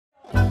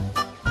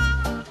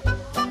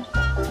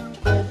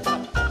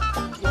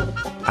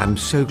I'm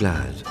so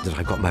glad that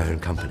I got my own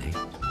company.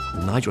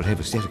 Nigel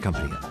Havers Theatre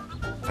Company.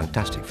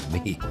 Fantastic for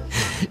me.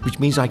 Which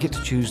means I get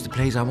to choose the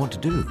plays I want to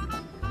do.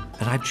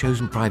 And I've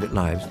chosen Private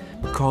Lives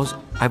because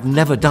I've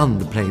never done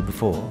the play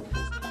before.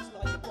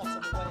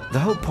 The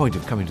whole point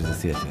of coming to the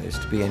theatre is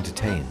to be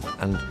entertained,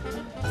 and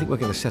I think we're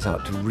going to set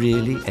out to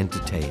really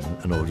entertain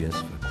an audience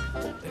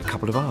for a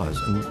couple of hours,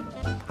 and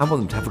I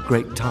want them to have a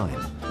great time.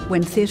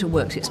 When theatre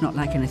works, it's not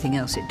like anything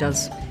else.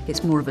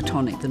 It's more of a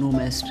tonic than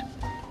almost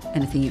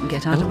anything you can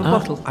get out of a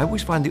bottle. I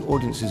always find the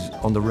audiences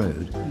on the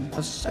road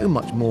are so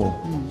much more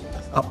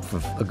up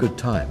for a good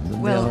time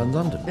than they are in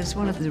London. It's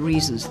one of the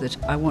reasons that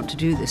I want to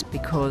do this,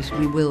 because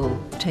we will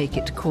take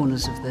it to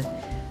corners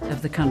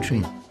of the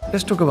country.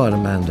 Let's talk about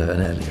Amanda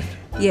and Elyot.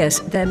 Yes,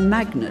 they're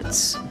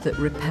magnets that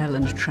repel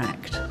and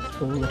attract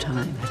all the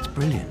time. That's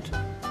brilliant.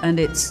 And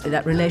it's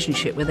that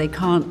relationship where they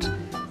can't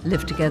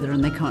live together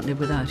and they can't live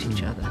without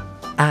each other.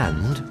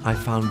 And I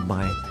found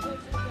my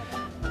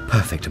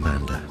perfect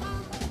Amanda.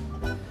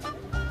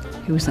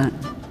 Who was that?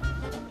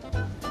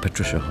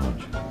 Patricia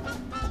Hodge.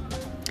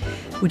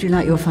 Would you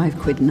like your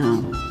 £5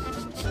 now?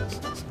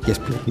 Yes,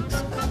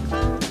 please.